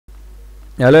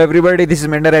Hello everybody, this is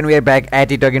Mender and we are back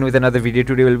at it again with another video.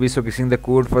 Today we'll be showcasing the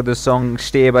code for the song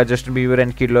Stay by Justin Bieber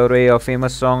and Laroi, a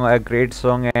famous song, a great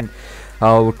song. And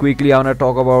quickly I wanna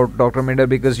talk about GROUP-DrMender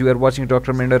because you are watching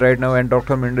GROUP-DrMender right now, and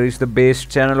GROUP-DrMender is the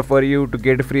best channel for you to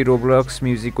get free Roblox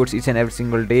music codes each and every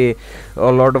single day.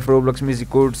 A lot of Roblox music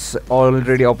codes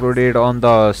already uploaded on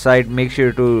the site. Make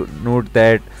sure to note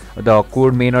that the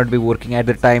code may not be working at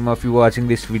the time of you watching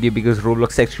this video because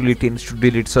Roblox actually tends to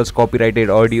delete such copyrighted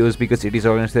audios because it is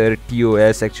against their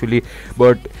TOS actually.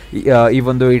 But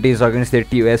even though it is against their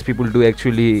TOS, people do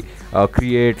actually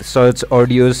create such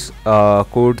audios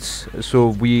codes. So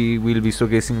we will be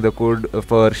showcasing the code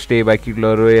for Stay by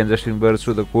Laroi and Justin Bieber.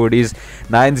 So the code is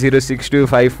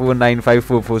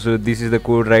 9062549544. So this is the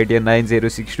code right here,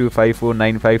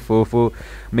 9062549544.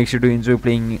 Make sure to enjoy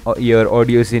playing your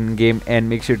audios in game, and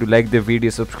make sure to like the video,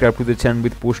 subscribe to the channel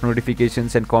with post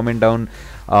notifications, and comment down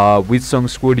which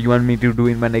songs code you want me to do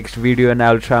in my next video, and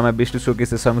I'll try my best to showcase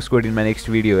the songs code in my next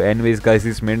video. Anyways guys,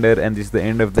 this is Mender and this is the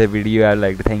end of the video. I'd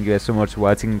like to thank you guys so much for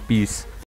watching. Peace.